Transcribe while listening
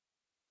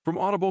From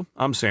Audible,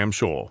 I'm Sam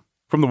Scholl.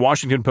 From the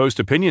Washington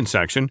Post opinion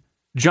section,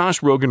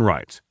 Josh Rogin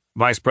writes,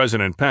 Vice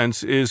President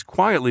Pence is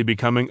quietly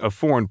becoming a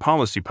foreign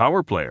policy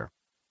power player.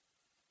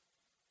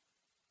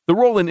 The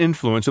role and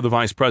influence of the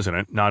vice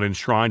president, not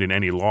enshrined in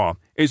any law,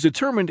 is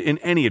determined in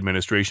any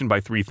administration by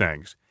three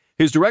things: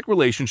 his direct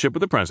relationship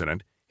with the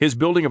president, his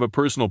building of a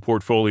personal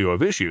portfolio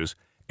of issues,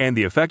 and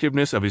the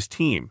effectiveness of his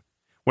team.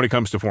 When it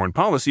comes to foreign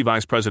policy,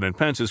 Vice President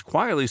Pence is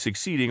quietly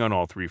succeeding on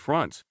all three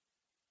fronts.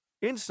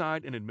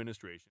 Inside an administration